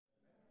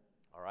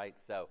All right,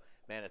 so,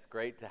 man, it's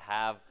great to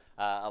have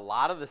a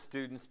lot of the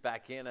students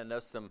back in. I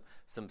know some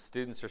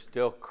students are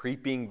still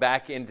creeping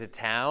back into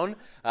town,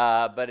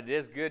 but it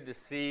is good to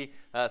see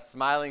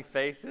smiling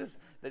faces.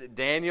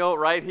 Daniel,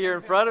 right here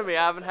in front of me,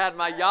 I haven't had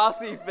my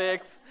Yossi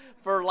fix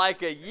for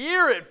like a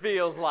year, it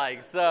feels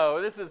like. So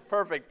this is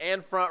perfect,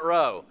 and front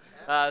row.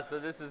 So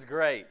this is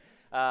great.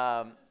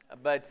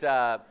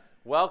 But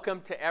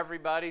welcome to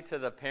everybody, to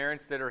the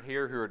parents that are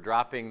here who are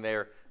dropping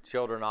their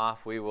children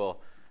off.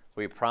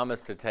 We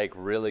promise to take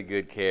really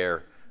good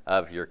care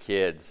of your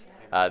kids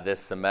this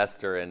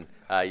semester, and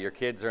your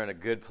kids are in a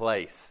good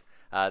place.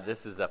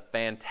 This is a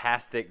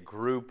fantastic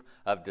group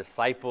of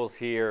disciples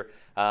here.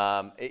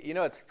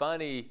 It's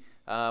funny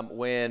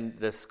when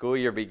the school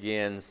year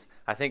begins,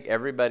 I think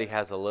everybody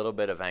has a little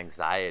bit of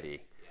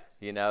anxiety.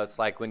 You know, it's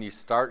like when you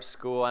start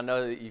school, I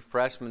know that you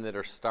freshmen that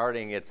are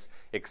starting, it's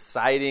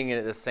exciting, and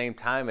at the same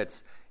time,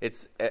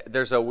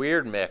 there's a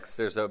weird mix.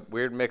 There's a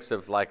weird mix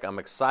of like, I'm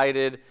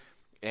excited,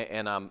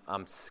 and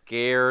I'm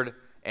scared,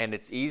 and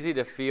it's easy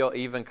to feel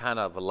even kind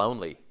of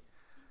lonely.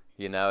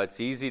 You know, it's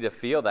easy to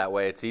feel that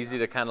way. It's easy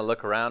to kind of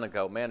look around and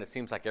go, man, it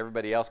seems like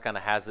everybody else kind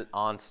of has it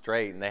on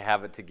straight, and they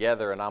have it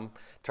together, and I'm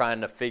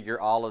trying to figure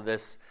all of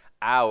this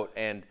out.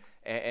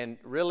 And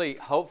really,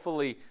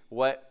 hopefully,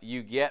 what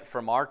you get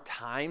from our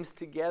times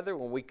together,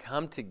 when we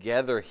come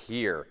together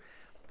here,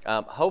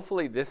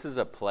 hopefully this is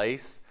a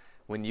place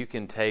when you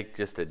can take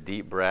just a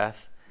deep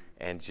breath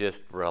and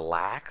just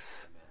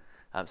relax.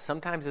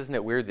 Sometimes isn't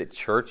it weird that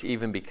church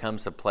even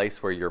becomes a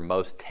place where you're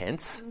most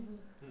tense?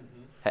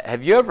 Mm-hmm.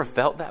 Have you ever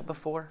felt that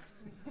before?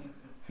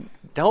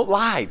 Don't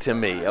lie to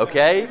me,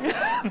 okay?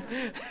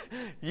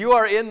 You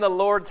are in the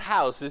Lord's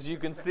house, as you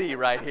can see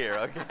right here,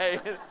 okay?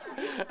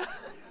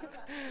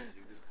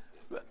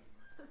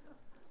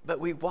 But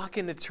we walk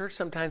into church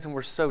sometimes and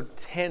we're so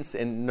tense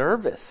and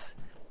nervous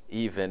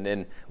even,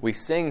 and we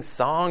sing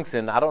songs,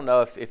 and I don't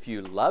know if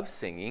you love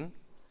singing,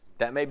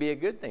 that may be a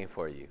good thing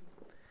for you.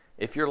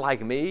 If you're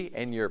like me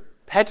and you're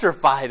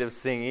petrified of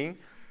singing,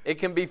 it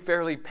can be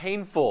fairly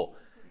painful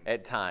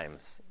at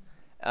times.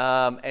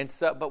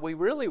 But we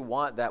really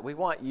want that. We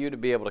want you to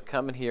be able to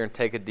come in here and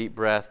take a deep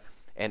breath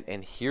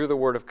and hear the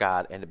Word of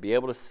God and to be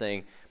able to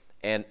sing.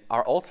 And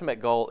our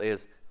ultimate goal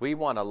is we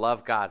want to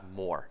love God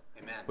more.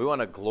 Amen. We want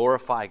to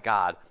glorify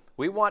God.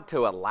 We want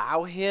to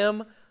allow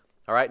Him,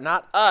 all right,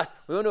 not us.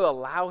 We want to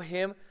allow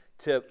Him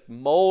to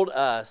mold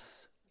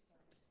us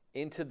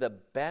into the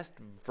best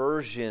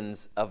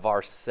versions of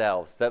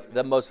ourselves,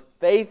 the most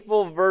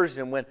faithful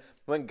version.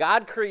 When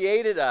God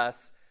created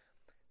us,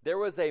 there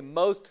was a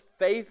most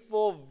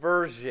faithful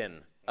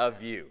version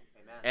of you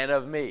and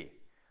of me.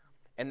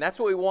 And that's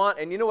what we want.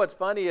 And you know what's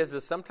funny is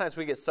sometimes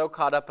we get so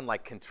caught up in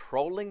like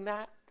controlling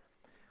that,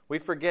 we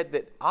forget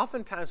that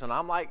oftentimes when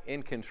I'm like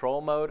in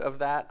control mode of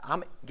that,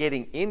 I'm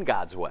getting in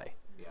God's way.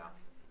 Yeah.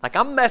 Like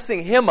I'm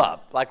messing Him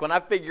up. Like when I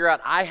figure out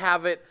I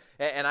have it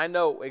and I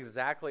know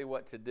exactly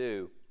what to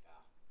do.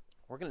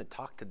 We're going to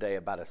talk today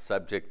about a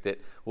subject that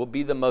will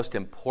be the most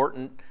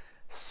important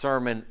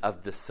sermon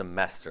of the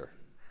semester,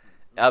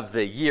 of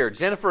the year.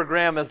 Jennifer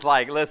Graham is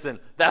like, listen,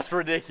 that's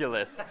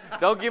ridiculous.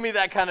 Don't give me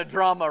that kind of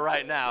drama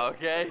right now,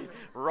 okay?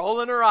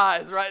 Rolling her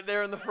eyes right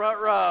there in the front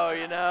row,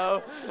 you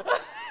know?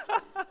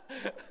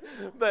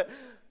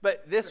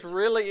 But this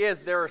really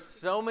is, there are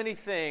so many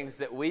things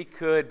that we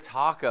could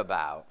talk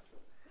about,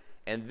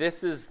 and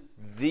this is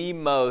the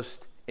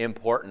most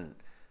important.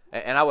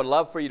 And I would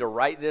love for you to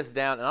write this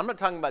down. And I'm not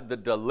talking about the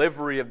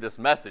delivery of this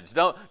message.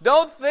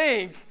 Don't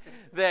think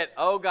that,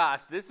 oh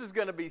gosh, this is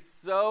going to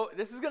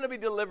be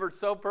delivered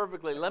so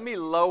perfectly. Let me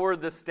lower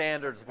the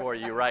standards for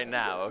you right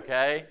now,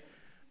 okay?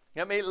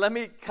 Let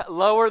me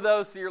lower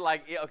those so you're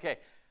like, yeah, okay.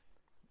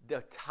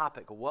 The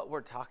topic, what we're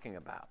talking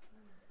about,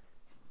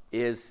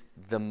 is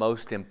the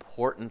most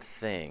important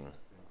thing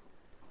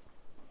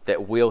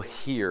that we'll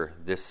hear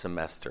this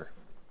semester.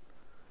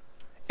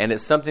 And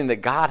it's something that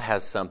God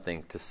has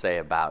something to say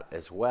about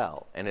as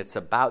well. And it's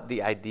about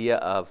the idea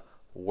of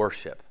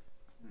worship.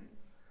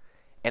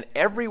 And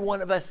every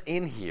one of us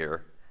in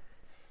here,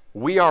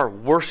 we are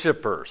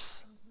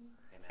worshipers.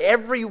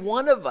 Every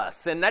one of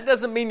us. And that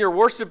doesn't mean you're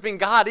worshiping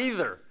God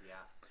either. Yeah.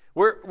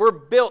 We're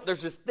built.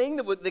 There's this thing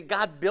that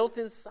God built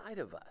inside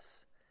of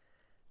us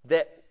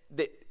that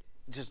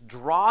just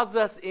draws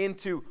us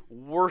into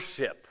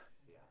worship.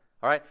 Yeah.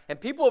 All right? And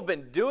people have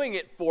been doing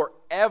it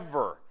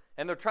forever.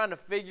 And they're trying to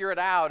figure it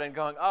out and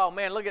going, oh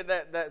man, look at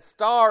that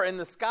star in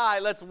the sky.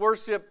 Let's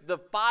worship the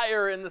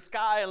fire in the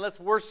sky, and let's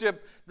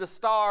worship the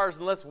stars,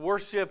 and let's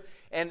worship.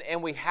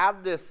 And we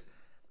have this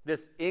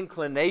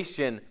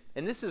inclination,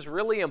 and this is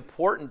really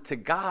important to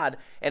God.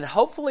 And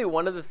hopefully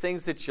one of the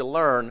things that you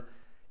learn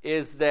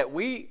is that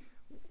we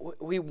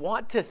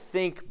want to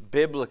think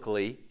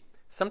biblically.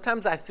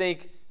 Sometimes I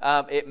think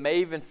it may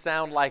even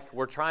sound like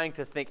we're trying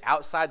to think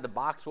outside the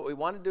box. What we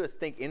want to do is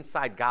think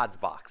inside God's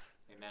box.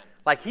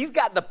 Like He's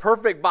got the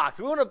perfect box.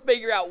 We want to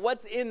figure out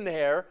what's in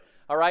there,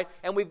 all right?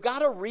 And we've got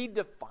to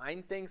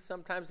redefine things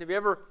sometimes. Have you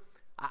ever,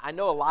 I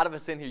know a lot of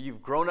us in here,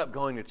 you've grown up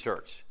going to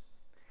church.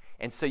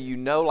 And so you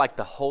know like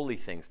the holy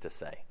things to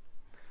say.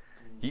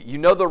 You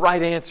know the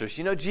right answers.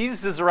 You know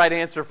Jesus is the right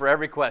answer for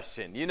every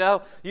question. You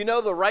know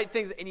the right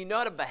things, and you know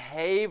how to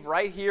behave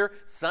right here,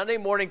 Sunday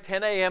morning,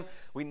 10 a.m.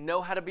 We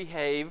know how to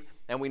behave,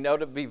 and we know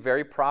to be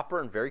very proper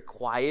and very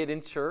quiet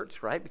in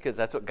church, right? Because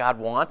that's what God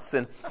wants.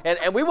 And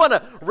we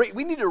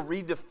we need to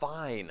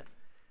redefine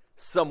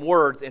some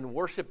words, and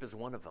worship is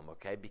one of them,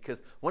 okay?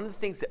 Because one of the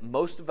things that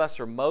most of us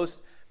are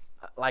most,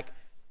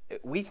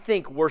 we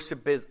think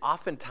worship is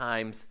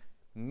oftentimes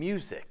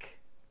music.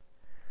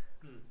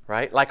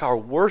 Right? Like our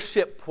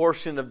worship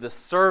portion of the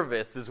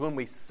service is when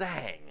we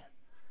sang.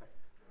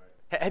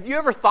 Have you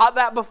ever thought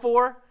that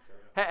before?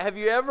 Have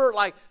you ever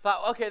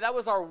thought, okay, that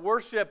was our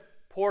worship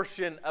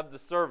portion of the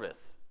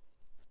service?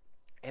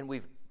 And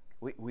we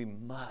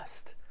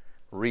must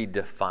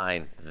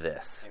redefine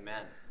this.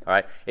 Amen. All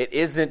right? It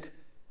isn't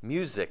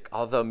music,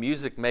 although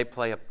music may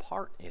play a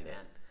part in it.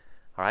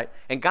 All right?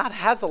 And God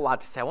has a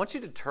lot to say. I want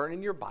you to turn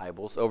in your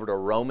Bibles over to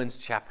Romans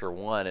chapter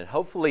 1, and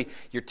hopefully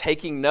you're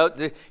taking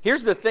notes.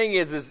 Here's the thing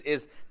is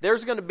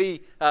there's going to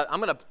be, I'm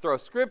going to throw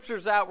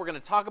scriptures out. We're going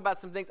to talk about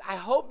some things. I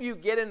hope you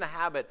get in the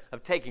habit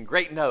of taking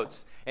great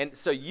notes. And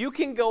so you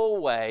can go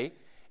away,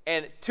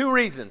 and 2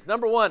 reasons.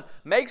 Number 1,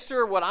 make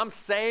sure what I'm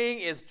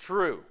saying is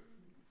true.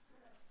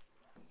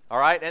 All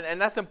right, and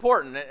that's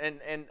important,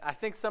 and I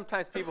think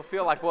sometimes people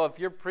feel like, well, if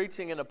you're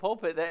preaching in a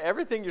pulpit,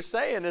 everything you're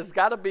saying has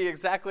got to be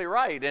exactly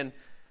right, and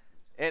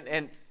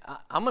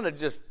I'm going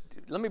to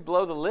let me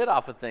blow the lid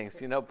off of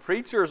things.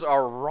 Preachers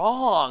are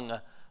wrong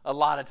a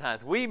lot of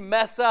times. We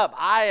mess up.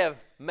 I have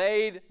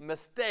made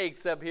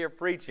mistakes up here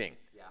preaching.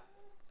 Yeah.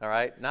 All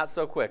right, not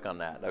so quick on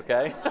that,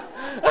 okay?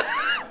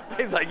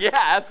 He's like, yeah,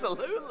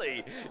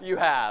 absolutely, you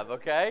have,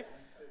 okay?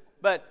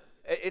 But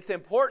it's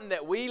important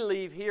that we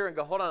leave here and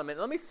go, hold on a minute.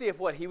 Let me see if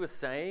what he was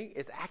saying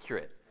is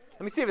accurate.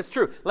 Let me see if it's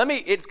true.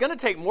 It's going to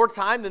take more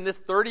time than this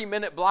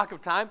 30-minute block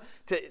of time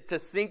to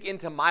sink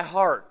into my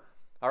heart.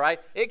 All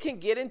right? It can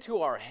get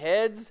into our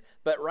heads,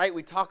 but right,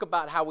 we talk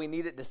about how we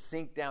need it to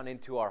sink down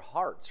into our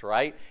hearts,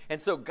 right? And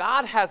so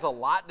God has a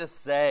lot to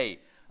say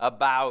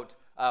about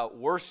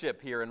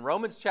worship here. In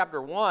Romans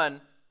chapter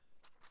 1,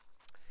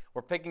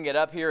 we're picking it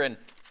up here, and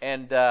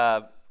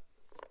we're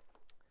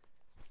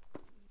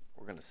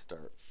going to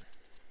start.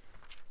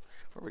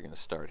 Where are we going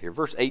to start here?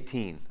 Verse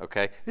 18,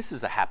 okay? This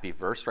is a happy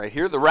verse right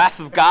here. The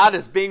wrath of God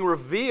is being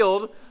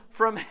revealed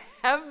from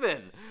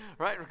heaven,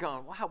 right? We're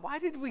going, wow, why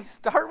did we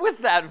start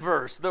with that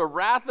verse? The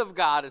wrath of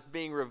God is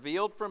being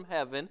revealed from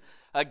heaven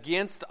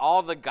against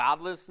all the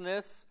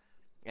godlessness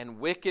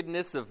and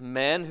wickedness of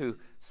men who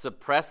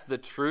suppress the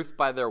truth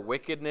by their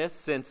wickedness,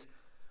 since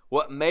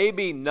what may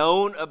be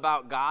known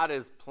about God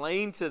is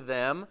plain to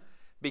them,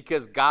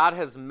 because God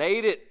has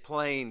made it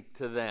plain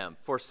to them.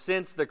 For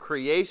since the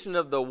creation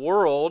of the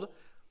world,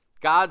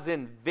 God's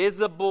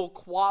invisible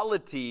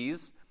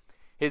qualities,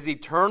 His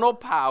eternal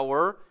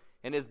power,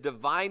 and His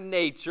divine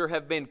nature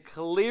have been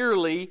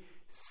clearly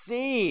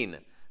seen,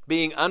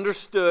 being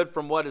understood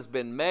from what has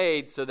been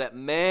made, so that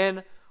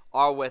men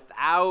are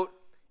without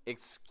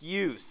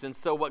excuse. And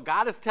so what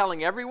God is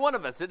telling every one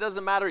of us, it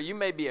doesn't matter, you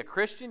may be a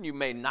Christian, you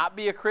may not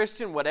be a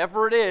Christian,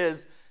 whatever it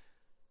is,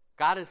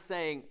 God is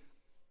saying,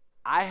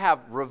 I have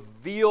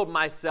revealed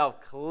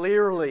myself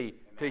clearly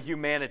to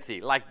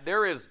humanity. Like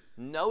there is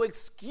no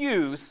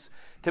excuse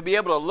to be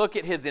able to look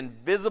at His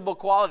invisible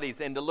qualities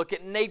and to look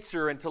at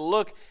nature and to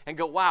look and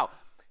go, wow,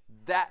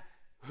 that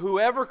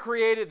whoever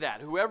created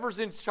that, whoever's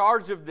in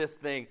charge of this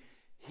thing,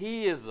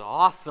 He is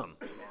awesome.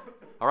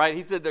 All right,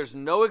 He said there's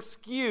no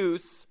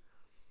excuse.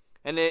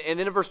 And then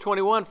in verse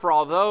 21, for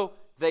although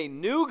they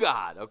knew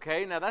God,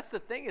 okay? Now that's the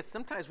thing is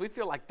sometimes we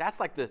feel like that's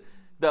like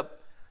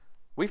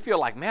we feel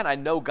like, man, I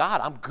know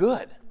God, I'm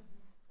good.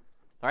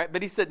 All right,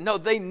 but He said, no,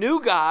 they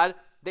knew God,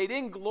 they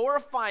didn't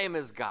glorify Him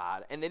as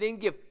God, and they didn't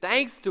give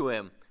thanks to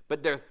Him,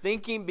 but their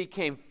thinking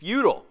became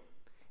futile,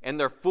 and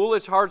their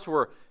foolish hearts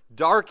were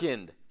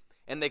darkened,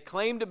 and they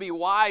claimed to be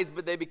wise,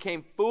 but they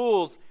became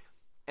fools,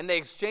 and they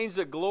exchanged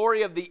the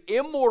glory of the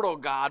immortal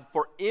God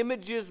for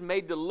images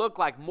made to look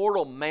like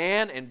mortal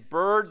man and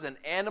birds and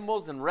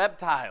animals and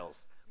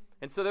reptiles.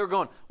 And so they were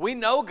going, we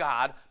know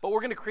God, but we're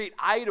going to create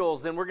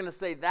idols, and we're going to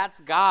say that's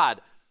God.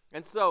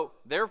 And so,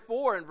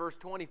 therefore, in verse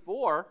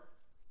 24,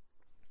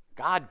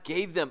 God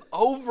gave them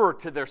over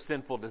to their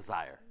sinful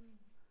desire.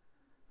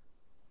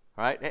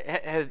 All right?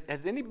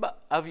 Has any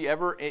of you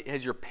ever,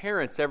 has your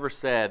parents ever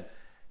said,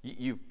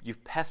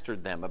 you've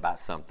pestered them about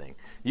something?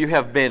 You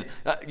have been,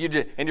 and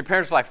your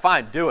parents are like,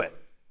 fine, do it.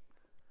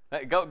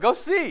 Go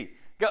see.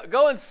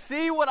 Go and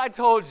see what I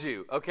told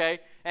you, okay?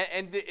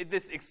 And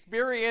this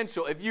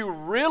experiential, if you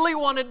really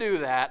want to do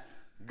that,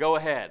 go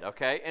ahead,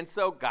 okay? And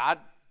so God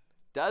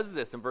does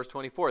this in verse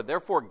 24.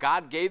 Therefore,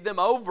 God gave them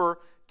over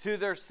to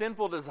their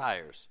sinful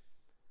desires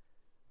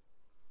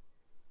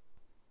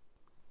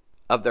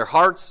of their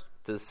hearts,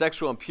 to the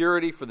sexual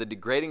impurity, for the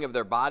degrading of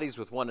their bodies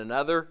with one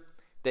another.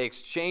 They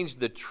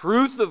exchanged the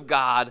truth of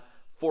God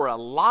for a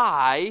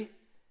lie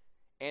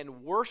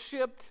and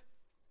worshiped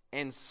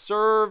and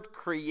served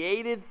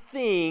created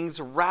things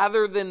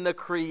rather than the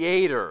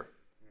Creator,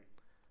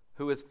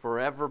 who is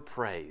forever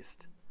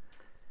praised.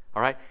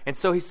 All right? And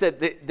so he said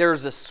that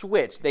there's a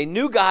switch. They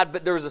knew God,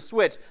 but there was a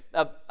switch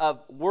of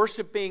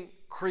worshiping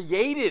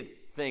created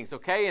things,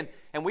 okay?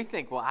 And we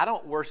think, well, I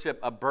don't worship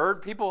a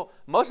bird.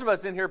 Most of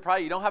us in here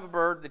probably, you don't have a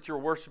bird that you're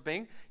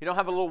worshiping. You don't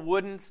have a little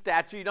wooden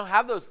statue. You don't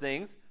have those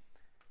things.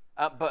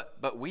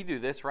 But we do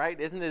this, right?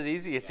 Isn't it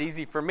easy? It's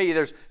easy for me.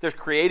 There's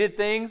created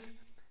things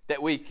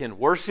that we can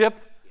worship,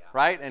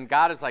 right? And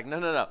God is like,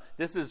 no.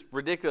 This is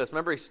ridiculous.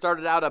 Remember, he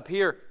started out up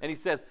here, and he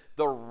says,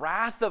 the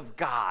wrath of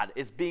God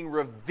is being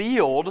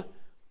revealed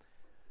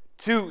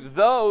to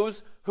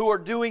those who are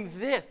doing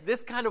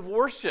this kind of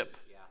worship,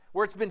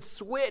 where it's been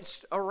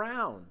switched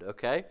around,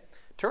 okay?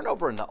 Turn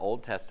over in the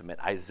Old Testament,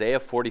 Isaiah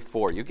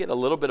 44. You get a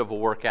little bit of a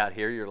workout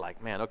here. You're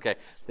like, man, okay,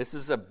 this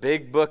is a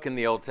big book in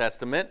the Old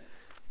Testament.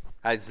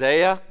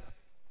 Isaiah.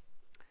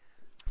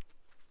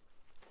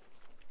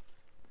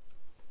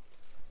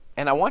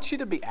 And I want you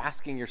to be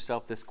asking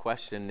yourself this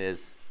question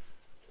is,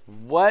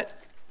 what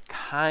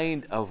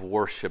kind of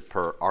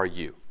worshiper are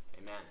you?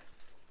 Amen.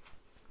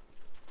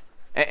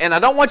 And I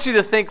don't want you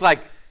to think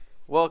like,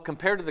 well,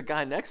 compared to the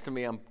guy next to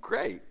me, I'm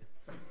great.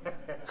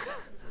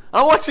 I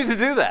don't want you to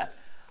do that.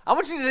 I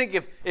want you to think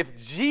if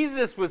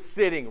Jesus was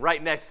sitting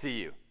right next to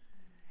you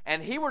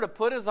and he were to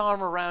put his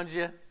arm around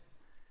you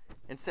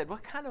and said,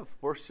 what kind of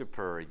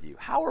worshiper are you?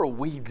 How are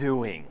we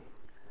doing?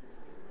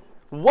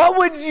 What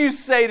would you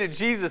say to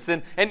Jesus?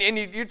 And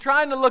you're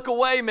trying to look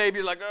away maybe.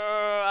 You're like,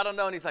 I don't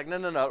know. And he's like,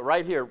 no,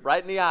 right here,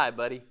 right in the eye,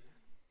 buddy.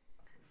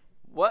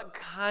 What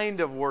kind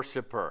of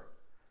worshiper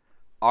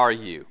are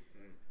you?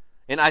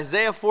 In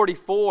Isaiah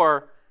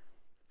 44,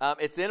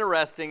 it's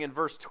interesting in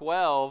verse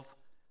 12,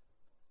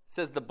 it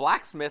says the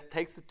blacksmith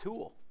takes a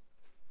tool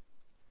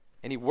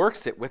and he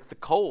works it with the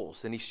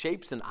coals and he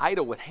shapes an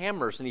idol with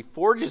hammers and he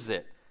forges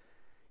it.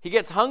 He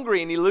gets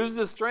hungry and he loses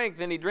his strength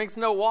and he drinks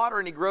no water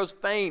and he grows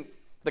faint.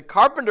 The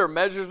carpenter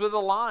measures with a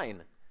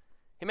line.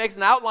 He makes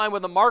an outline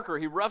with a marker.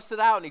 He roughs it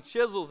out and he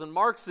chisels and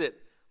marks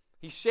it.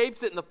 He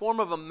shapes it in the form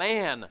of a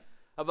man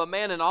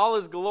in all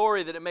his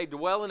glory that it may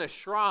dwell in a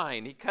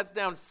shrine. He cuts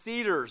down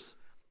cedars,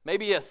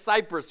 maybe a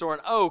cypress or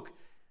an oak,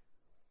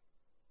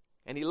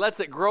 and he lets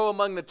it grow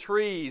among the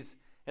trees,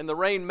 and the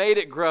rain made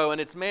it grow,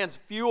 and it's man's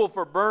fuel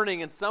for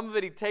burning, and some of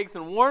it he takes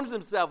and warms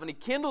himself, and he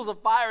kindles a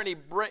fire,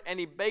 and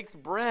he bakes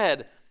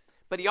bread.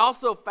 But he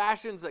also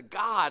fashions a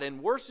god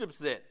and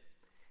worships it,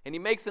 and he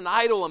makes an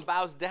idol and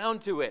bows down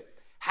to it.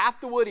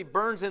 Half the wood he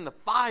burns in the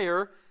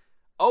fire.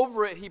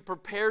 Over it he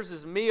prepares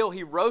his meal,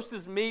 he roasts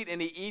his meat, and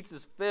he eats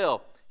his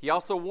fill. He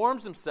also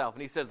warms himself,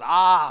 and he says,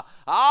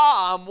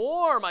 I'm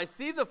warm, I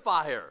see the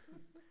fire.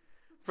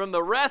 From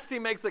the rest he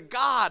makes a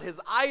god, his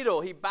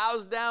idol. He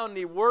bows down and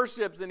he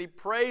worships and he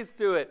prays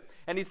to it.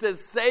 And he says,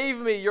 save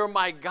me, you're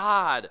my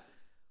God.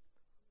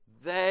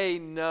 They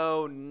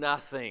know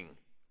nothing.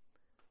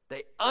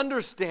 They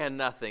understand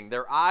nothing.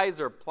 Their eyes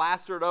are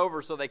plastered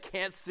over so they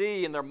can't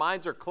see, and their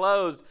minds are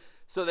closed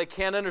so they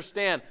can't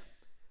understand.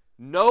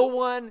 No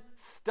one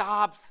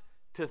stops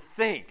to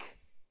think.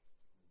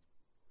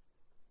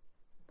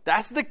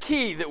 That's the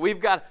key that we've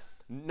got.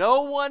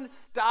 No one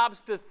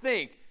stops to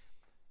think.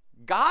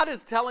 God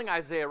is telling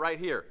Isaiah right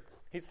here.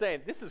 He's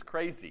saying, this is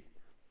crazy.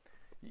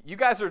 You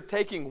guys are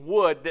taking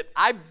wood that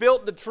I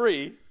built the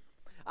tree,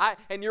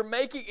 and you're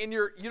making, and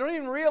you don't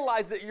even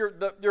realize that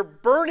you're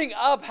burning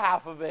up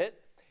half of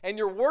it, and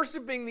you're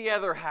worshiping the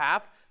other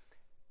half.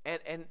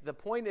 And the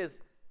point is,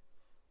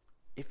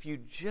 if you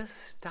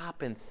just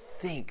stop and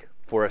think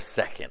for a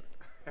second,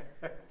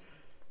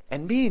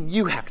 and me and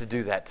you have to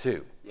do that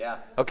too. Yeah.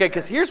 Okay,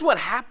 because here's what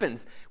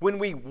happens when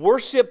we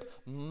worship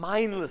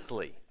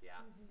mindlessly.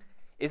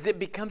 Is it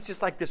becomes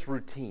just like this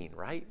routine,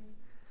 right?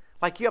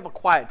 Like you have a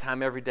quiet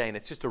time every day and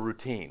it's just a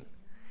routine.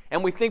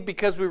 And we think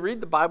because we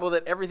read the Bible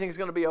that everything's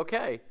going to be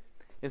okay.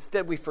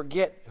 Instead, we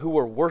forget who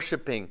we're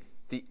worshiping,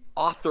 the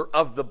author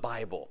of the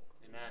Bible.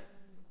 Amen.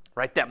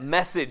 Right? That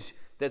message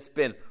that's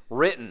been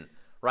written,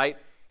 right?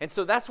 And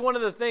so that's one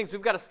of the things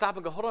we've got to stop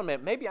and go, hold on a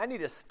minute, maybe I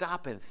need to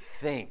stop and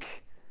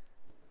think.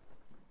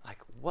 Like,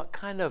 what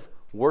kind of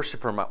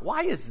worshiper am I?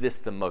 Why is this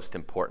the most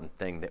important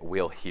thing that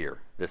we'll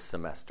hear this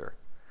semester?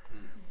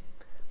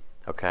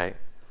 Okay?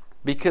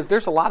 Because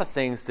there's a lot of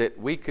things that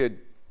we could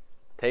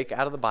take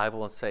out of the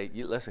Bible and say,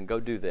 listen, go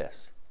do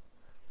this.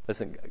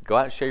 Listen, go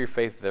out and share your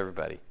faith with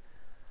everybody.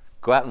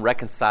 Go out and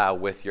reconcile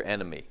with your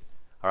enemy.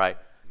 All right?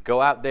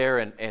 Go out there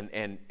and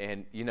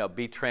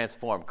be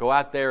transformed. Go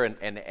out there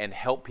and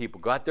help people.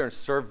 Go out there and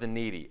serve the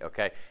needy.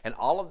 Okay? And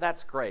all of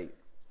that's great.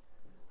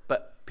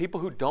 But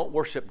people who don't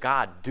worship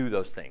God do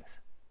those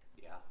things.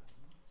 Yeah.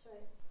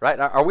 Right?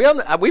 Are we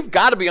on? We've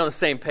got to be on the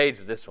same page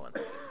with this one.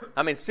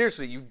 I mean,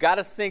 seriously, you've got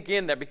to sink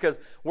in there because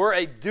we're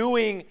a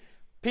doing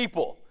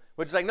people.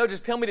 Which is like, no,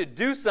 just tell me to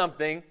do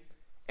something,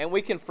 and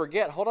we can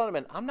forget, hold on a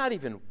minute, I'm not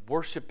even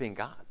worshiping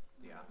God.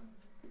 Yeah.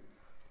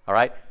 All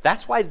right?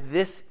 That's why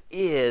this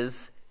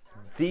is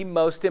the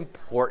most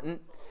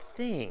important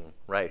thing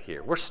right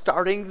here. We're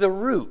starting the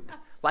route,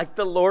 like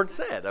the Lord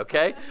said,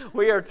 okay?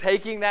 We are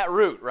taking that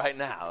route right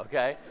now,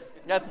 okay?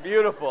 That's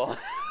beautiful.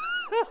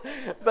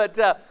 But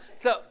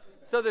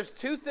so there's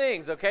two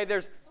things, okay?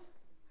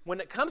 when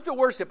it comes to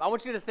worship, I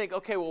want you to think,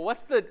 okay, well,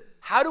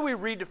 how do we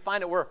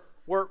redefine it?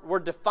 We're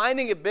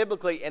defining it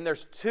biblically, and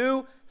there's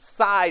two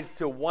sides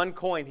to one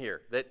coin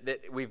here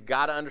that we've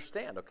got to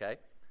understand, okay?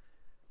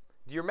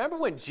 Do you remember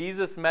when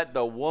Jesus met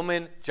the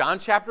woman, John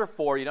chapter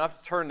 4, you don't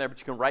have to turn there, but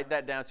you can write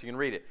that down so you can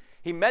read it.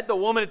 He met the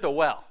woman at the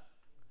well,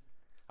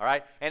 all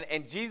right?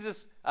 And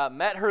Jesus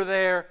met her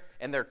there,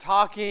 and they're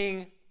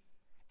talking,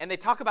 and they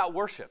talk about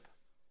worship.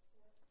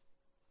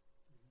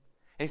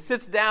 And he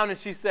sits down, and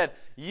she said,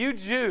 you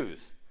Jews,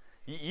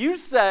 you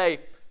say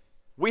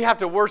we have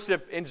to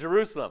worship in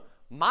Jerusalem.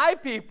 My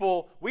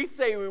people, we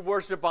say we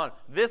worship on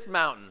this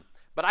mountain,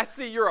 but I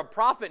see you're a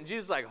prophet. And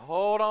Jesus is like,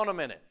 hold on a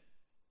minute.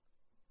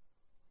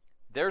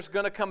 There's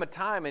going to come a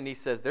time, and he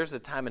says, there's a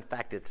time, in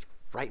fact, it's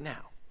right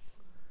now,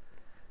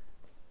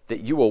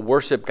 that you will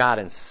worship God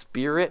in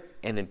spirit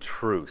and in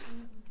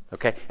truth.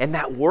 Okay? And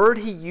that word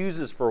he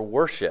uses for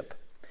worship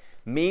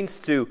means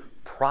to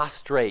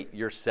prostrate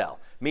yourself,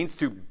 means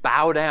to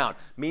bow down,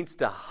 means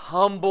to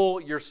humble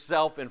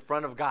yourself in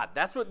front of God.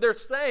 That's what they're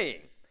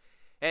saying.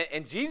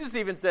 And Jesus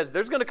even says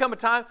there's going to come a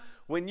time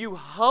when you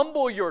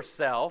humble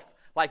yourself,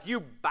 like you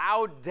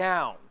bow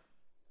down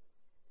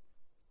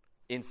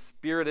in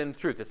spirit and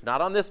truth. It's not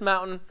on this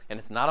mountain, and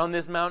it's not on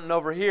this mountain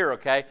over here,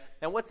 okay?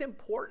 And what's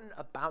important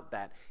about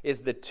that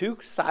is the two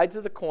sides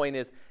of the coin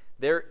is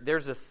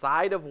there's a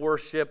side of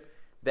worship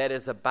that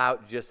is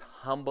about just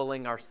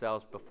humbling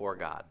ourselves before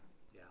God.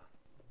 Yeah.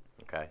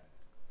 Okay?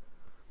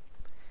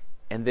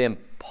 And then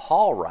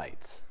Paul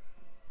writes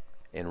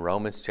in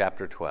Romans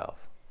chapter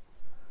 12,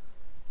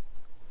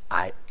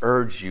 I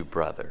urge you,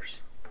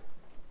 brothers.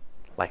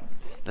 Like,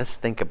 let's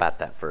think about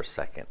that for a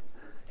second.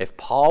 If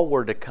Paul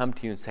were to come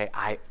to you and say,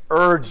 I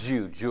urge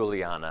you,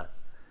 Juliana,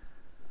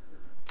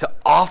 to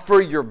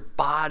offer your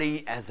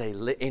body as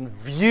in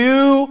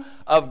view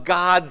of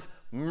God's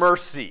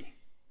mercy.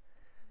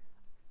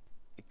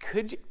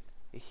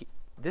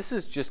 This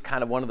is just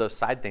kind of one of those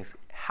side things.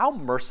 How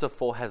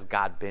merciful has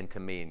God been to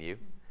me and you?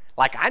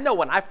 Like, I know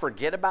when I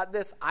forget about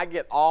this, I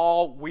get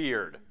all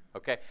weird.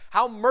 Okay,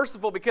 how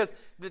merciful, because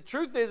the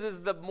truth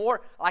is the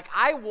more, like,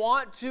 I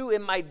want to,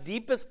 in my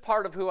deepest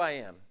part of who I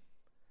am,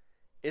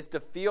 is to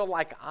feel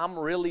like I'm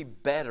really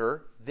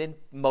better than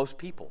most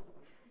people.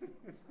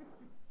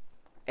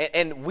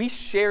 And we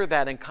share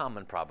that in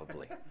common,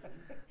 probably.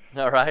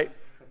 All right?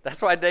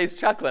 That's why Dave's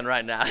chuckling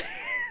right now.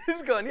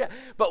 He's going, yeah.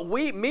 But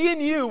me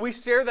and you, we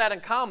share that in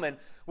common,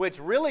 which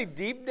really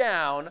deep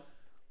down,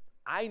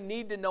 I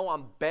need to know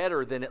I'm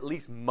better than at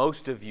least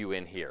most of you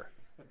in here.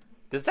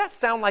 Does that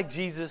sound like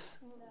Jesus?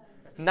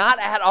 Not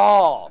at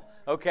all.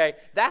 Okay?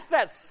 That's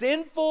that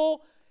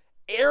sinful,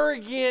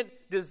 arrogant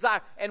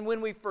desire. And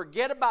when we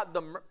forget about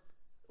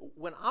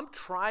when I'm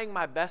trying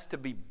my best to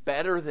be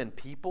better than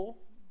people,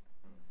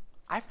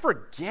 I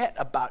forget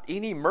about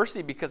any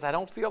mercy because I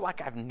don't feel like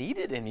I've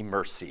needed any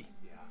mercy.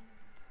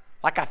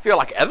 Like, I feel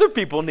like other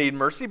people need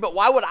mercy, but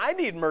why would I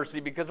need mercy?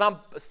 Because I'm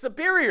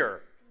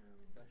superior.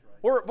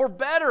 We're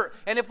better.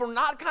 And if we're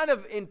not kind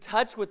of in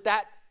touch with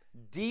that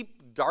deep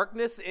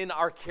darkness in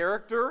our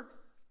character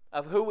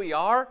of who we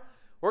are,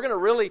 we're going to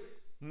really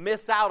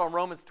miss out on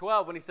Romans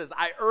 12 when he says,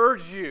 I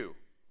urge you,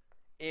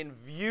 in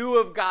view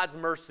of God's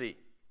mercy,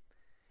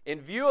 in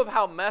view of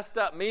how messed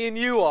up me and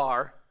you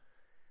are,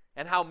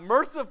 and how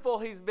merciful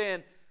he's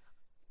been,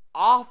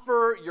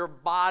 offer your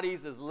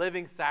bodies as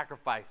living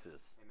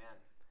sacrifices. Amen.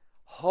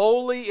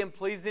 Holy and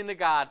pleasing to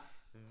God.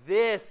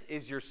 This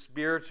is your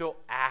spiritual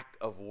act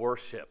of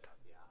worship.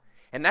 Yeah.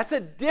 And that's a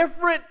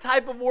different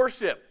type of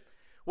worship.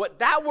 What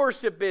that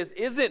worship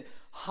isn't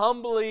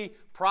humbly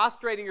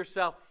prostrating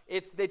yourself.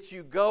 It's that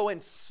you go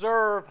and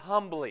serve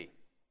humbly.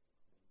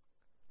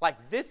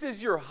 Like, this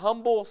is your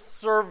humble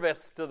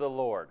service to the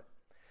Lord.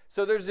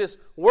 So there's this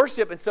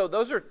worship. And so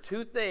those are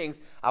two things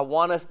I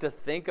want us to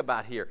think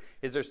about here.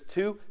 Is there's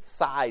two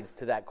sides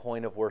to that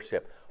coin of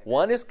worship.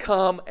 One is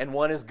come and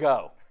one is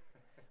go.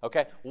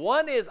 Okay?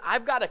 One is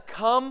I've got to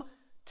come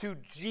to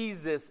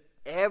Jesus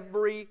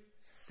every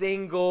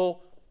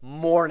single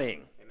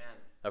morning. Amen.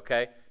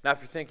 Okay? Now, if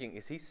you're thinking,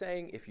 is he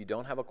saying if you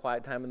don't have a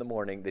quiet time in the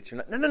morning that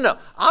you're not? No.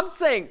 I'm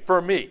saying for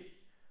me.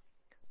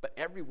 But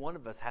every one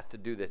of us has to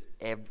do this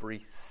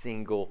every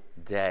single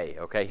day,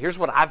 okay? Here's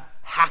what I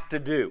have to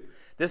do.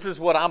 This is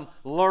what I'm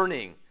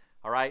learning,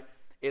 all right?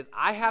 Is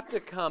I have to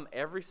come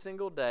every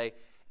single day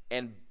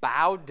and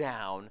bow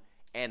down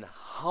and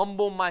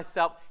humble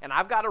myself. And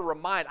I've got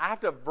to I have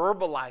to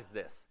verbalize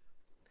this.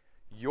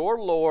 You're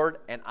Lord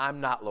and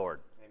I'm not Lord.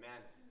 Amen.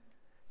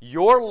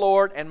 You're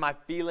Lord and my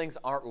feelings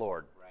aren't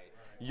Lord.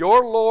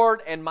 You're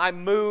Lord and my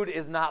mood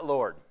is not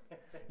Lord.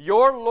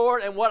 You're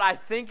Lord and what I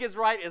think is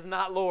right is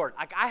not Lord.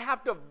 Like, I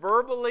have to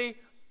verbally,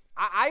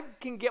 I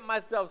can get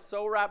myself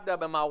so wrapped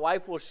up, and my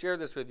wife will share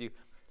this with you,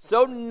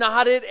 so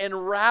knotted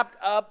and wrapped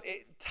up,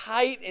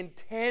 tight and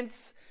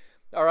tense,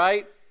 all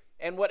right?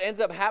 And what ends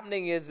up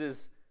happening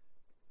is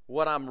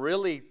what I'm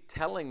really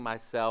telling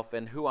myself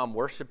and who I'm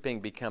worshiping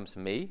becomes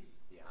me,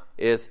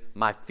 is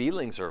my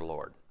feelings are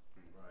Lord,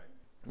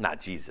 not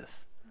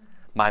Jesus.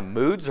 My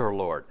moods are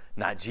Lord,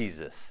 not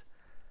Jesus.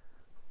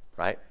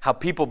 right? How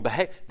people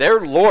behave.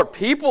 They're Lord.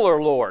 People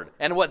are Lord.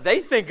 And what they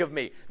think of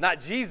me, not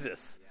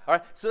Jesus. All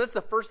right? So that's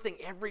the first thing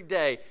every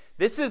day.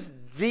 This is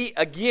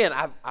again,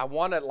 I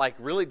want to like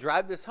really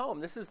drive this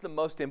home. This is the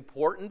most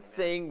important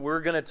thing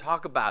we're going to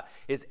talk about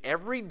is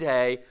every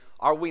day,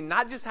 are we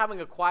not just having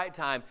a quiet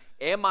time?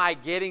 Am I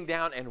getting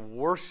down and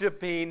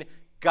worshiping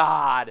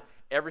God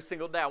every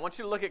single day? I want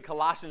you to look at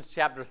Colossians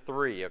chapter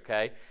 3,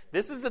 okay?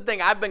 This is the thing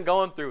I've been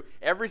going through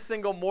every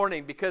single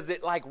morning because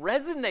it like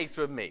resonates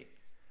with me.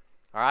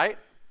 All right?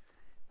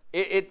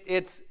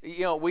 It's,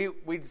 you know, we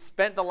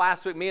spent the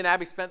last week, me and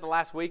Abby spent the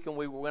last week, and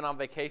we went on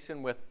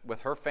vacation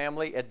with her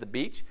family at the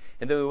beach.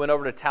 And then we went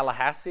over to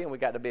Tallahassee, and we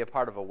got to be a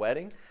part of a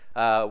wedding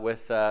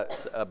with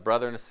a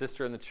brother and a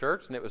sister in the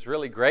church, and it was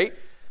really great.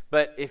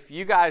 But if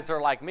you guys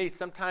are like me,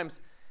 sometimes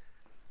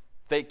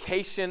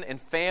vacation and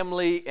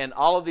family and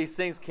all of these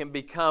things can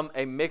become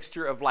a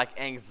mixture of like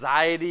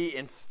anxiety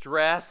and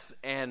stress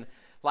and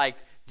like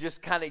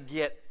just kind of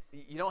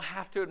you don't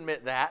have to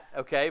admit that,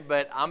 okay?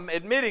 But I'm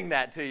admitting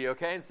that to you,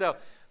 okay? And so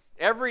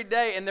every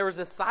day, and there was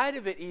a side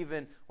of it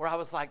even where I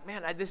was like,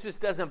 man, this just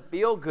doesn't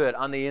feel good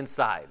on the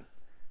inside.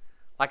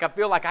 Like I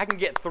feel like I can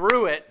get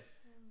through it,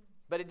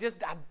 but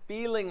I'm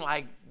feeling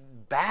like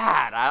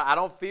bad. I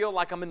don't feel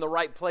like I'm in the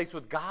right place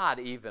with God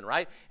even,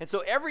 right? And so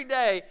every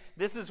day,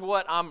 this is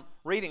what I'm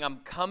reading. I'm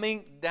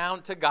coming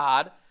down to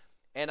God,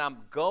 and I'm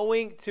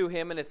going to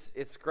Him, and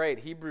it's great.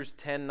 Hebrews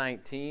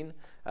 10:19,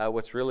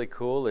 what's really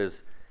cool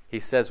is he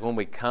says when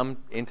we come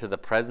into the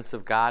presence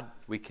of God,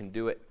 we can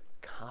do it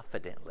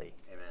confidently.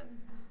 Amen.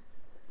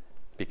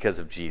 Because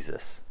of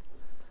Jesus.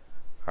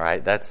 All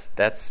right,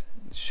 that's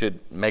should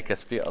make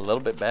us feel a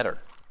little bit better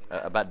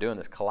about doing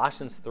this.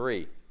 Colossians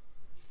 3.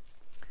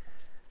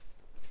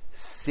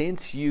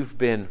 Since you've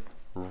been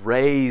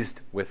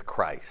raised with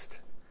Christ,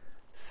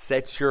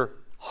 set your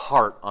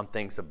heart on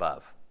things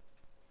above,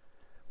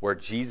 where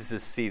Jesus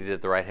is seated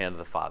at the right hand of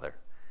the Father.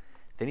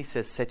 Then he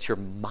says, set your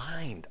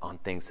mind on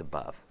things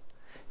above,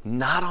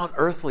 not on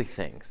earthly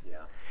things. Yeah.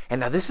 And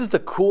now this is the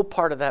cool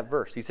part of that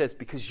verse. He says,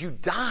 because you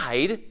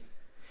died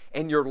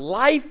and your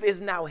life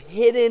is now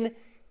hidden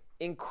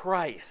in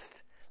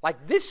Christ.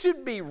 Like this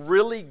should be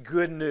really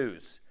good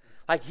news.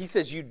 Like he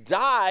says, you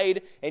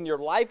died and your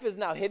life is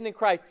now hidden in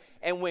Christ.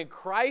 And when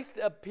Christ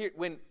appeared,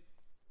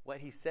 what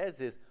he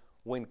says is,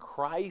 when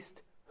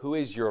Christ, who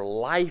is your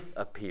life,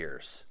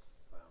 appears,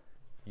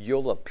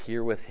 you'll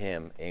appear with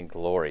him in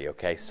glory,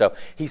 okay? So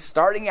he's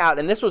starting out,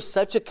 and this was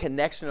such a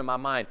connection in my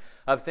mind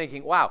of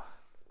thinking, wow,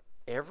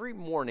 every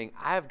morning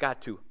I have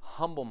got to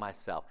humble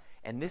myself.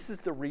 And this is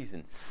the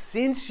reason,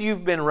 since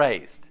you've been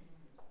raised.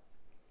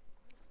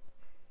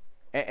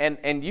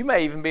 And you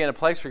may even be in a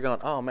place where you're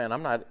going, oh man,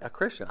 I'm not a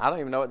Christian. I don't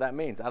even know what that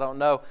means. I don't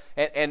know.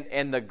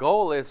 And the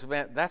goal is,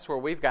 man, that's where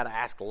we've got to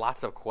ask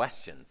lots of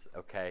questions,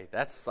 okay?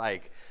 That's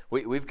like,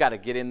 we've got to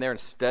get in there and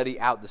study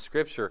out the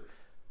Scripture.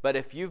 But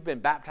if you've been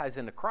baptized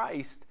into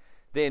Christ,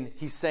 then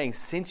he's saying,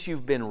 since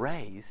you've been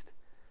raised,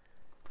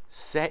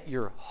 set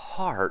your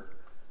heart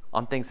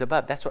on things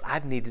above. That's what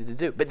I've needed to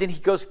do. But then he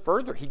goes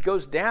further. He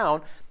goes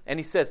down and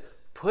he says,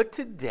 put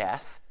to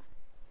death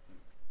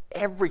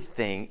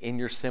everything in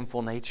your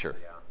sinful nature.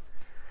 Yeah.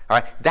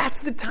 All right, that's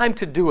the time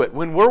to do it.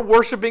 When we're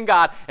worshiping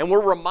God and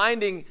we're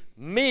reminding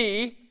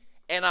me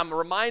and I'm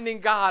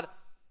reminding God,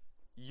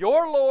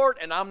 you're Lord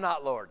and I'm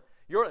not Lord.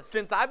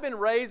 Since I've been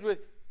raised with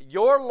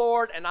you're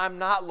Lord and I'm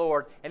not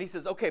Lord. And he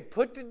says, okay,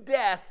 put to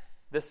death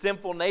the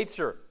sinful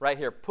nature right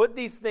here. Put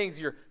these things,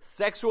 your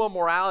sexual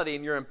immorality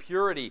and your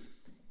impurity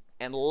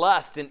and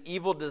lust and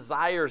evil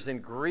desires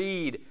and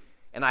greed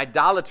and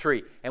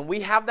idolatry. And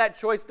we have that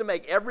choice to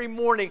make every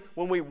morning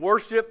when we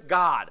worship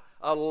God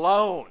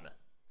alone.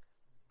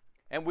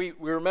 And we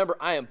remember,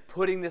 I am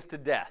putting this to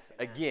death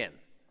again.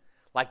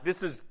 Like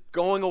this is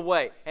going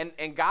away.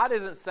 And God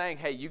isn't saying,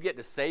 hey, you get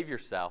to save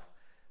yourself.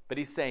 But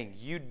he's saying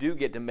you do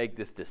get to make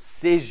this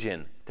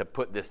decision to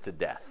put this to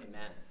death.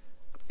 Amen.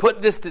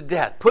 Put this to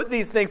death. Put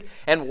these things.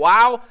 And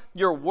while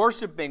you're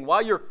worshiping,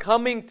 while you're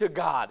coming to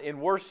God in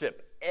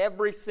worship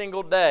every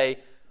single day,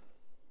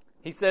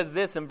 he says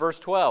this in verse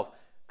 12.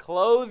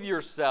 Clothe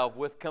yourself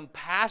with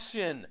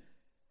compassion,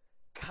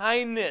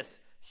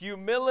 kindness,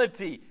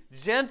 humility,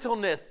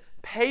 gentleness,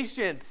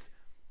 patience.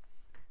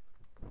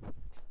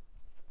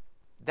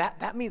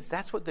 That means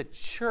that's what the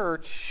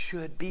church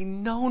should be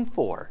known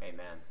for.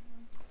 Amen.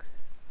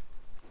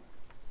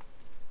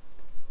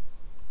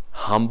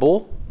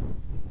 Humble,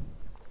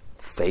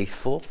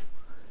 faithful,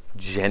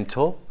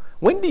 gentle.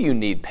 When do you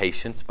need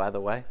patience, by the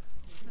way?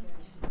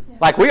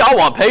 Like, we all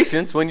want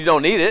patience when you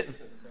don't need it.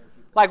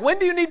 Like, when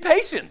do you need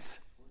patience?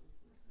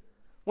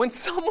 When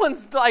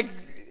someone's, like,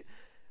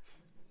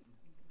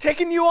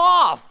 taking you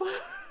off.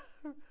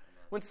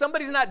 When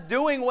somebody's not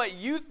doing what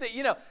you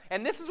think,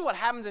 And this is what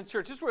happens in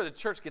church. This is where the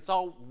church gets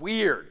all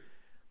weird.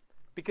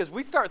 Because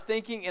we start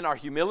thinking in our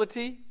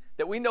humility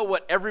that we know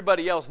what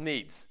everybody else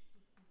needs.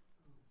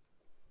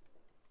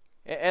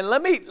 And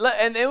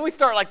then we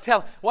start like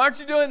telling, why aren't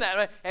you doing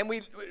that? And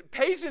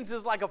patience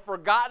is like a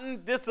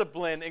forgotten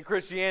discipline in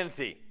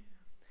Christianity.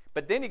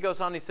 But then he goes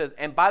on and he says,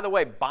 and by the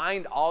way,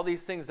 bind all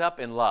these things up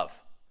in love.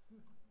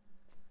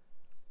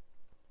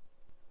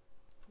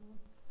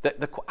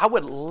 I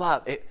would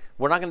love it.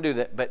 We're not going to do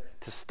that,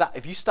 but to stop.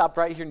 If you stop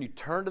right here and you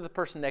turn to the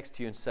person next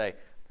to you and say,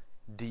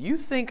 do you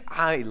think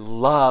I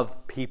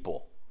love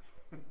people?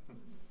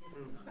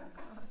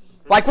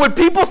 Like, would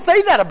people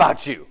say that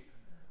about you?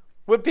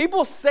 Would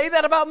people say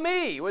that about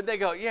me? Would they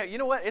go, yeah, you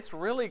know what? It's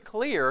really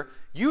clear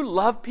you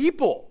love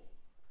people.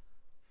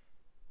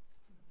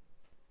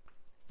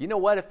 You know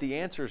what? If the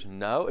answer is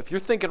no, if you're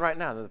thinking right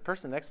now, the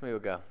person next to me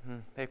would go,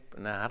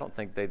 I don't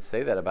think they'd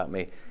say that about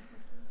me.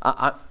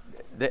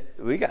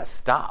 We got to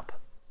stop.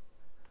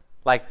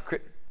 Like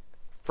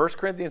 1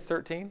 Corinthians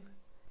 13,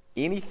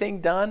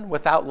 anything done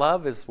without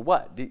love is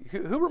what?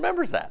 Who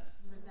remembers that?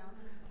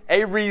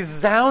 A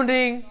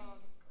resounding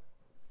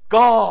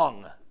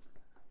gong.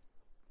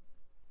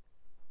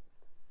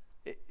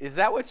 Is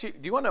that what do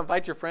you want to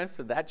invite your friends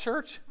to that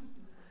church?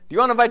 Do you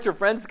want to invite your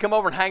friends to come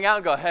over and hang out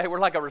and go, hey, we're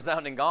like a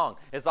resounding gong.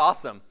 It's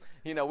awesome.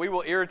 We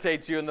will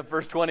irritate you in the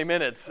first 20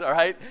 minutes, all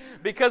right?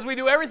 Because we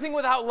do everything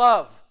without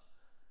love,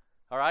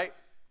 all right?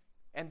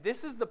 And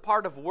this is the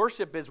part of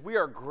worship is we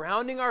are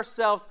grounding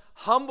ourselves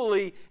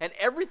humbly, and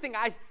everything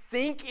I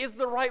think is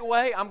the right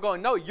way, I'm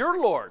going, no, you're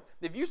Lord.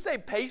 If you say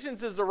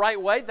patience is the right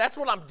way, that's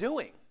what I'm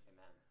doing.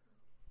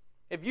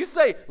 If you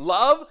say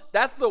love,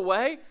 that's the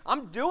way,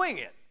 I'm doing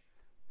it.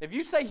 If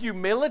you say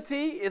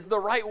humility is the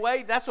right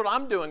way, that's what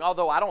I'm doing,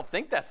 although I don't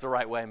think that's the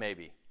right way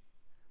maybe.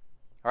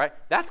 All right?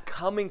 That's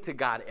coming to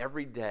God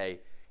every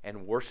day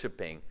and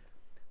worshiping.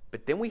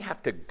 But then we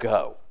have to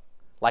go.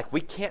 Like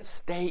we can't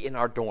stay in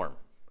our dorm.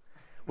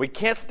 We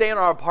can't stay in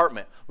our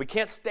apartment. We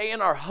can't stay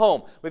in our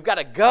home. We've got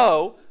to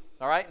go,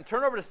 all right? And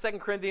turn over to 2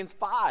 Corinthians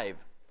 5.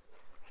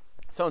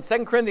 So in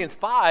 2 Corinthians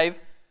 5,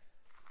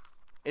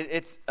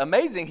 it's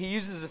amazing. He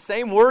uses the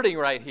same wording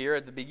right here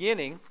at the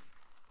beginning.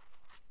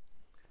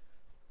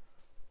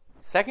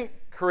 2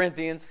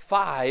 Corinthians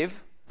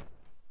 5.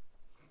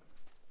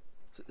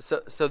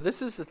 So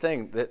this is the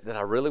thing that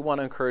I really want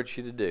to encourage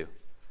you to do,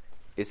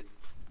 is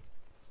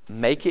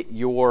make it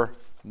your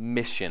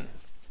mission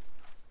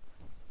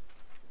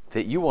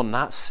that you will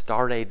not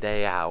start a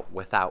day out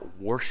without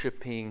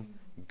worshiping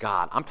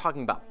God. I'm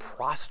talking about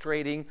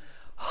prostrating,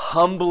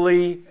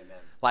 humbly, Amen.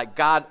 Like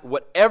God,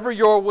 whatever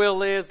your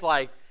will is,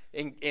 like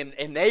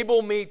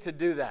enable me to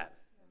do that.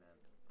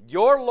 Amen.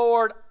 You're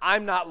Lord,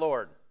 I'm not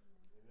Lord.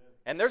 Amen.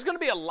 And there's going to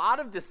be a lot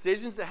of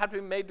decisions that have to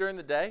be made during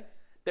the day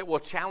that will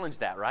challenge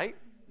that, right?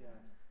 Yeah.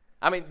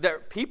 I mean,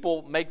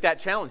 people make that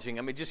challenging.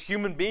 I mean, just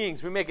human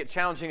beings, we make it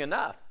challenging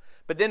enough.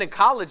 But then in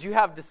college, you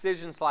have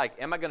decisions like,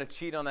 am I going to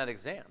cheat on that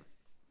exam?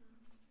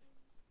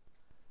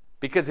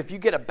 Because if you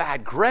get a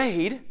bad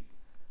grade,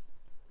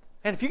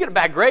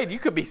 you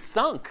could be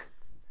sunk.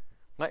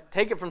 Right?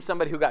 Take it from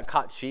somebody who got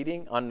caught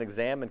cheating on an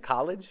exam in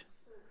college.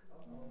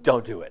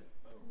 Don't do it.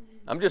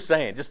 I'm just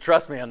saying, just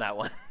trust me on that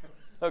one.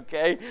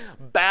 Okay?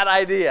 Bad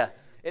idea.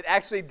 It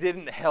actually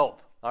didn't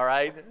help, all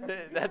right?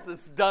 That's a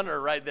stunner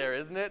right there,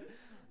 isn't it?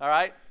 All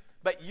right?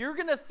 But you're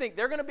going to think,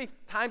 there are going to be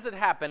times that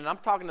happen, and I'm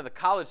talking to the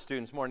college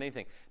students more than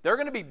anything. There are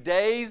going to be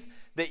days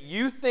that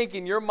you think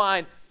in your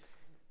mind,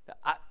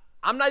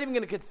 I'm not even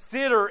going to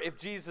consider if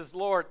Jesus is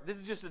Lord. This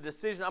is just a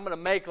decision I'm going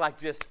to make like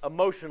just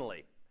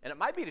emotionally. And it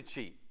might be to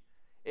cheat.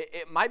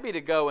 It might be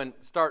to go and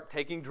start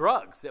taking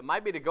drugs. It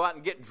might be to go out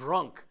and get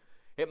drunk.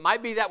 It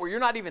might be that where you're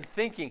not even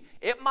thinking.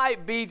 It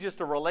might be just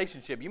a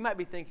relationship. You might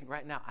be thinking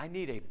right now, I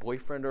need a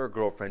boyfriend or a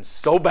girlfriend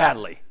so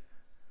badly.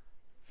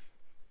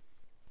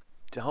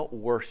 Don't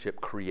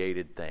worship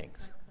created things.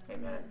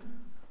 Amen.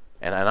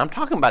 And I'm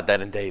talking about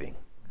that in dating.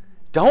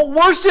 Don't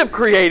worship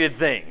created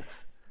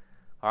things.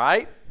 All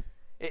right?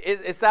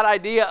 It's that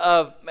idea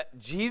of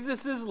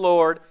Jesus is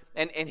Lord.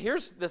 And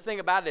here's the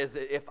thing about it is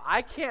that if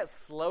I can't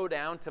slow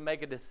down to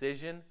make a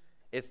decision,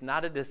 it's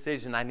not a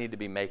decision I need to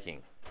be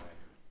making.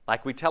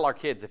 Like we tell our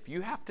kids, if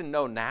you have to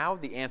know now,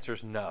 the answer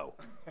is no.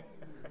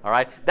 All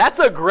right? That's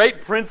a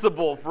great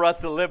principle for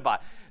us to live by.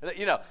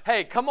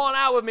 Hey, come on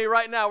out with me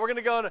right now. We're going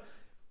to go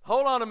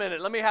hold on a minute.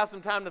 Let me have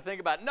some time to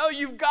think about it. No,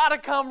 you've got to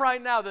come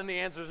right now. Then the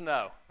answer is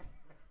no.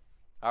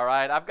 All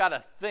right? I've got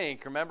to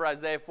think. Remember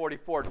Isaiah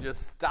 44,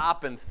 just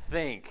stop and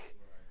think.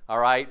 All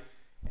right?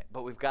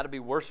 But we've got to be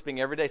worshiping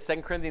every day.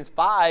 2 Corinthians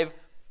 5,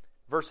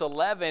 verse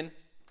 11,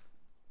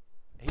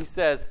 he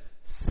says,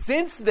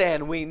 since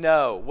then we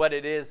know what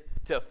it is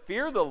to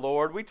fear the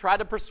Lord, we try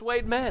to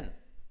persuade men.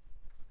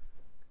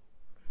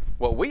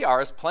 What we are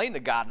is plain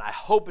to God, and I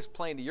hope it's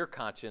plain to your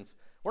conscience.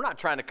 We're not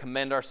trying to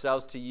commend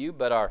ourselves to you,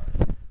 but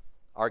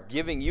are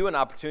giving you an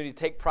opportunity to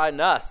take pride in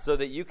us so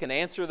that you can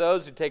answer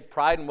those who take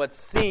pride in what's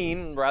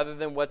seen rather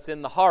than what's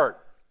in the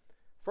heart.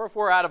 For if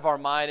we're out of our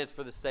mind, it's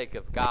for the sake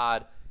of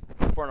God.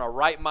 If we're in our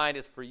right mind,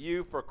 it's for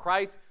you. For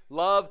Christ's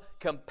love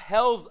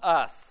compels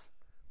us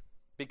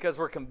because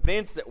we're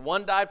convinced that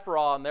one died for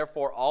all and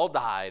therefore all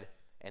died.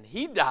 And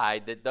he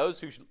died that those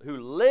who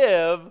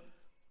live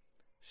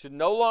should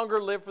no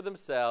longer live for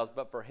themselves,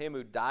 but for him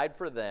who died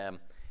for them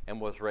and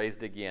was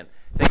raised again.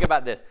 Think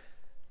about this.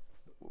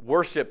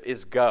 Worship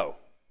is go.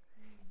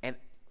 And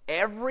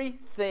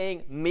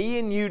everything me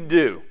and you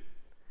do,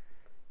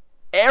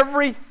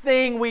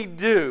 everything we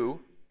do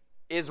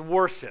is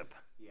worship.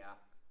 Yeah.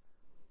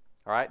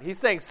 All right? He's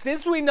saying,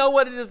 since we know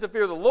what it is to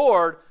fear the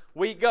Lord,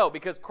 we go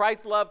because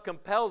Christ's love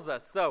compels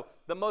us. So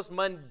the most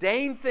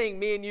mundane thing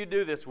me and you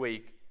do this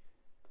week,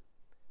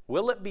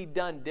 will it be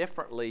done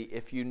differently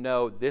if you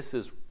know this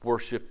is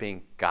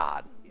worshiping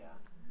God? Yeah.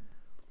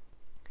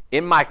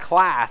 In my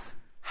class,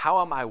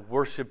 how am I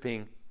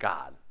worshiping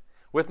God?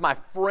 With my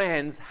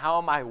friends, how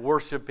am I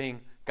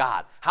worshiping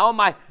God? How am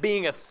I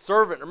being a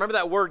servant? Remember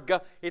that word,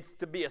 go, it's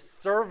to be a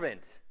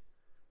servant.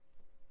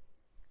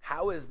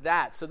 How is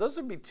that? So those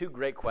would be two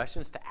great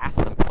questions to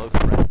ask some close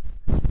friends.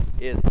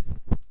 Is,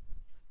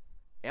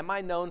 am I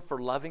known for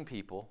loving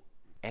people?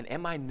 And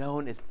am I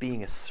known as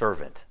being a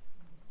servant?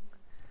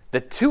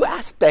 The two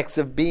aspects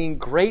of being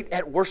great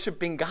at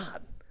worshiping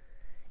God.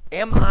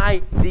 Am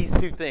I these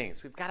two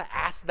things? We've got to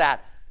ask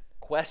that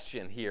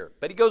question here.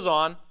 But he goes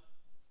on.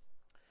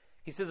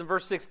 He says in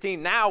verse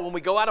 16, now when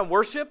we go out and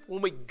worship,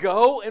 we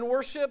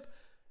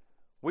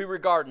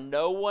regard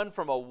no one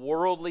from a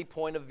worldly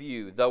point of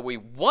view. Though we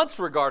once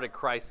regarded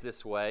Christ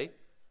this way,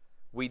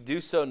 we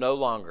do so no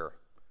longer.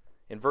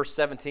 In verse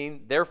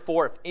 17,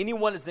 therefore, if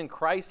anyone is in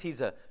Christ,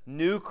 he's a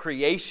new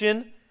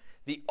creation.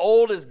 The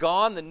old is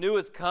gone, the new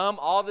has come.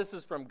 All this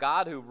is from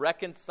God who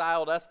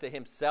reconciled us to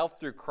himself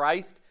through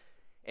Christ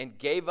and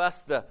gave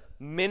us the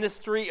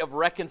ministry of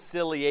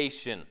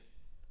reconciliation.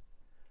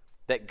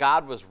 That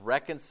God was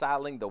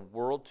reconciling the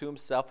world to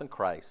himself in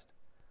Christ,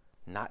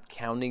 not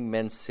counting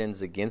men's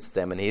sins against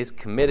them. And he has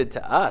committed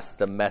to us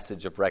the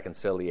message of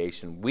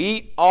reconciliation.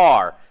 We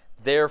are,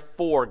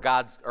 therefore,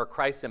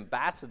 Christ's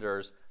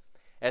ambassadors,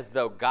 as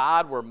though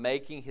God were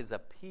making his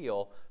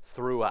appeal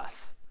through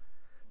us.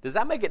 Does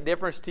that make a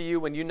difference to you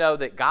when you know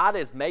that God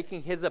is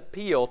making his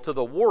appeal to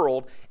the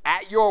world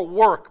at your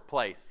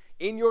workplace,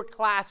 in your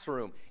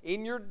classroom,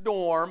 in your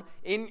dorm,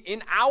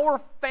 in our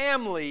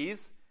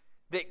families,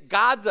 that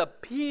God's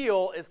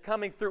appeal is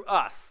coming through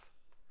us?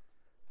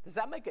 Does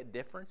that make a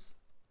difference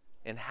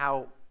in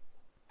how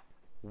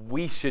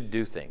we should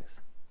do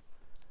things?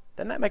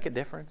 Doesn't that make a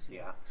difference?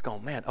 Yeah. It's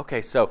going, man,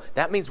 okay, so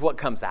that means what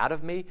comes out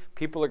of me,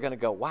 people are going to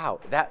go, wow,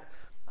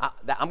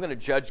 I'm going to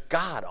judge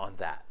God on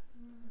that.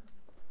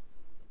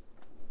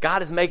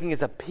 God is making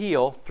his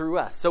appeal through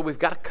us. So we've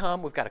got to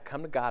come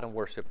to God and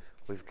worship.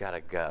 We've got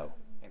to go.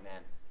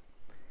 Amen.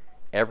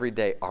 Every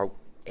day,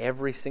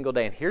 every single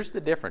day. And here's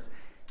the difference.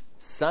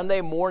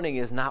 Sunday morning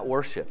is not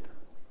worship.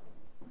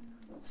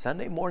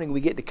 Sunday morning,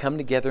 we get to come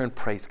together and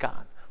praise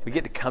God. We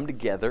get to come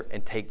together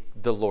and take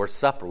the Lord's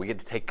Supper. We get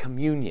to take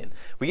communion.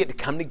 We get to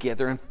come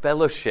together and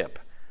fellowship.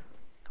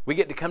 We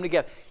get to come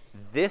together.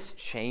 This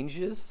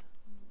changes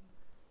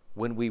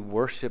when we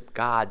worship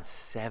God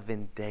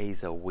 7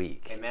 days a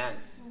week. Amen.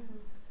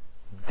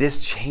 This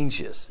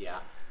changes. Yeah.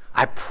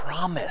 I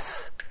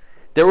promise.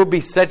 There will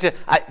be such a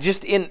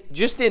just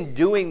in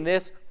doing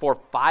this for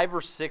 5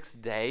 or 6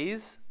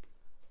 days,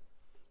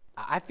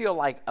 I feel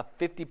like a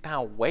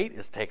 50-pound weight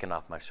is taken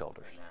off my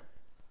shoulders.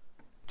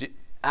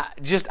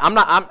 I'm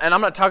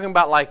not talking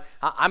about like,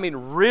 I mean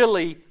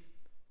really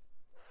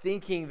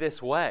thinking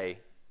this way.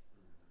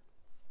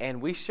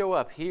 And we show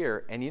up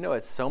here, and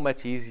it's so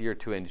much easier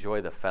to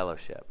enjoy the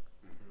fellowship.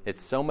 It's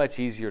so much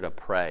easier to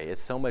pray.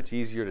 It's so much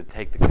easier to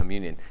take the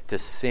communion, to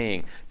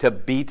sing, to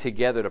be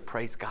together, to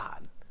praise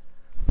God.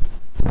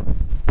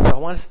 So I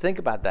want us to think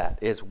about that,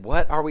 is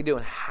what are we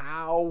doing?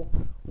 How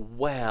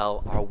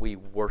well are we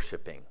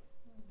worshiping?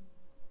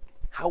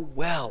 How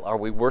well are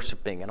we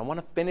worshiping? And I want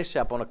to finish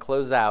up, I want to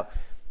close out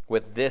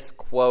with this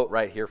quote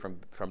right here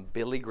from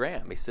Billy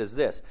Graham. He says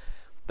this,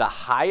 the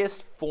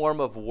highest form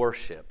of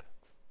worship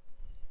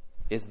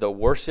is the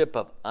worship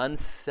of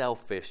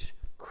unselfish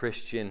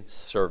Christian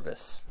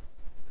service.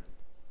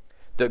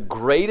 The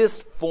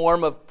greatest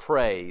form of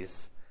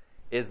praise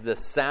is the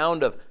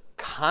sound of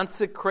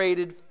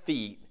consecrated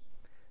feet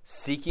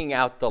seeking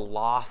out the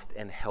lost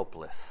and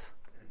helpless.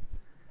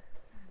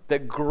 The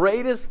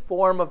greatest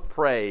form of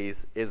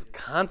praise is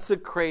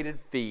consecrated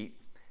feet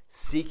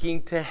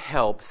seeking to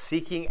help,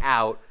 seeking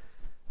out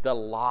the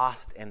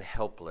lost and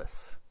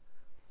helpless.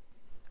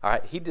 All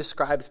right, he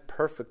describes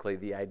perfectly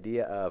the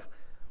idea of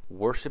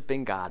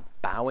worshiping God,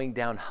 bowing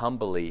down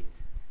humbly,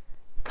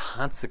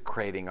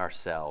 consecrating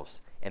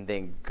ourselves, and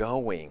then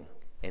going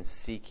and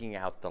seeking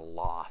out the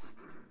lost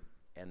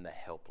and the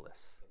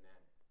helpless.